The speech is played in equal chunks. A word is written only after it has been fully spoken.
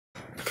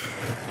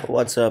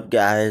What's up,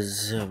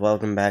 guys?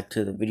 Welcome back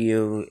to the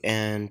video,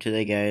 and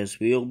today, guys,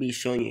 we will be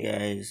showing you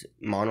guys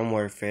Modern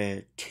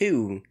Warfare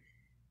 2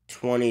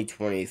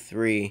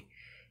 2023,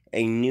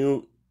 a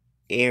new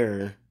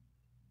era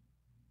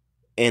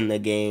in the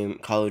game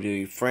Call of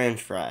Duty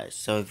French fries.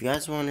 So if you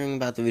guys are wondering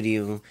about the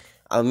video,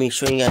 I'll be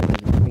showing you guys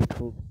a really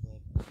cool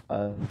clip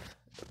of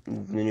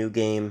the new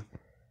game,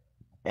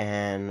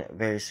 and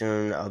very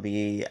soon I'll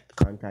be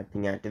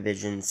contacting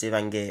Activision, see if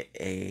I can get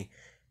a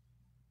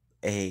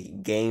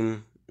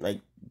game,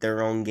 like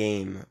their own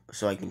game,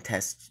 so I can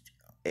test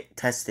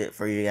it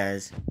for you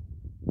guys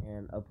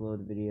and upload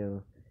a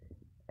video.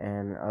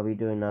 And I'll be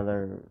doing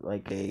another,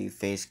 like, a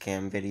face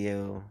cam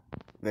video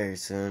very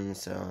soon,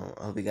 so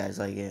I hope you guys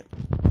like it.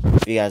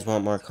 If you guys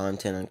want more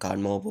content on COD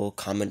Mobile,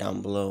 comment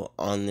down below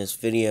on this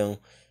video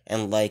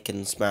and like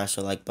and smash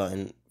the like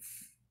button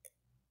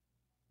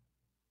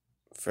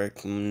for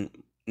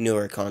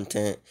newer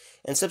content,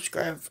 and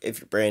subscribe if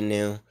you're brand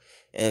new.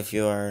 And if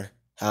you are,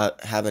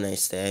 have a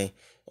nice day.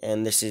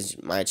 And this is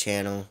my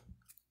channel,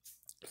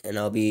 and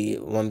I'll be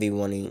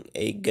 1v1ing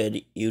a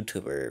good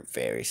YouTuber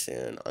very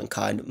soon on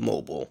COD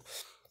Mobile.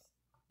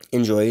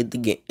 Enjoy the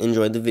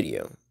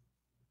video.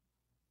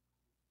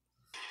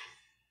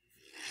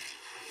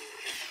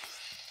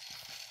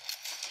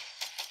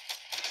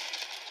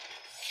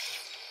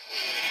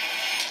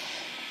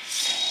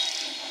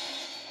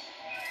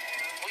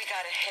 We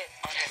got a hit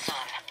on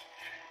Hassan.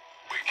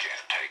 We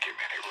can't take him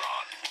in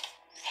Iran.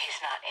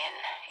 He's not in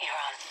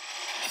Iran.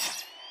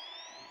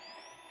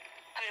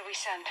 Who do we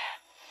send?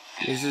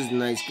 This is a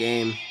nice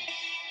game.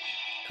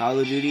 Call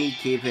of Duty,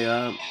 keep it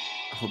up.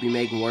 Hope you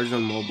make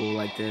Warzone Mobile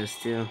like this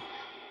too. Alright,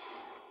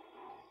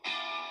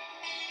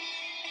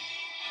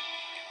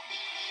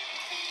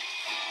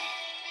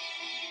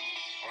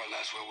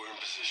 that's where we're in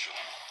position.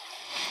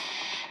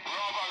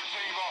 Bravo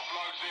team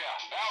offloads here.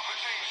 Alpha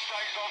team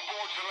stays on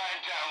board to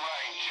land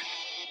downrange.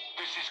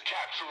 This is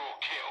capture or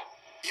kill.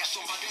 Ya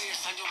son más de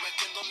 10 años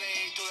metiéndole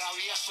y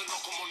todavía sueno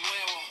como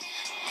nuevo.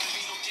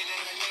 Baby no tiene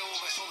relevo,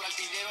 me sobra el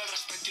dinero, el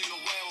respeto y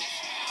los huevos.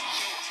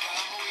 Yo,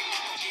 cada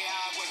movimiento que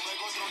hago es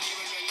luego otro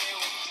nivel de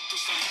leo. Tú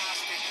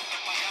sonaste, te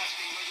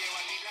pagaste y no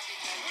llevas ni la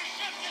mitad.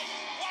 Reception,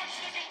 watch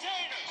the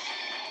containers.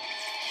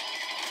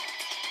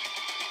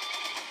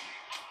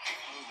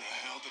 How the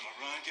hell did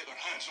Iran get their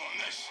hands on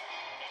this?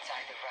 It's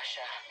either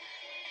Russia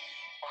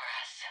or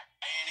us.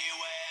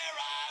 Anywhere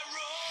I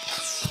roam.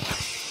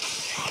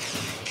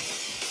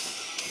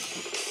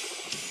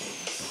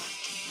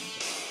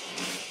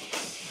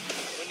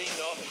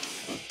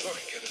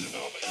 Get us an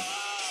orbit.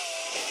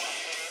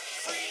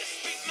 Free to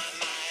speak my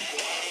mind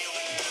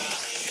anywhere.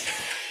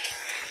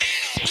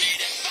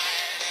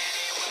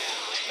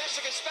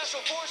 Mexican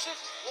Special Forces,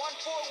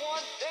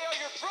 141, they are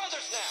your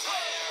brothers now.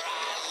 Where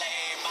I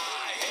lay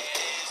my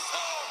head is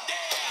home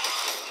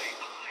there.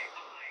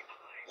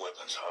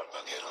 Weapons hard,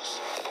 vaqueros.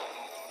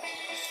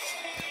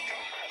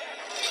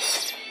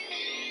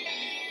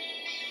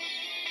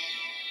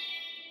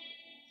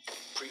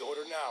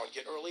 Pre-order now and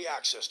get early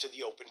access to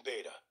the open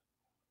beta.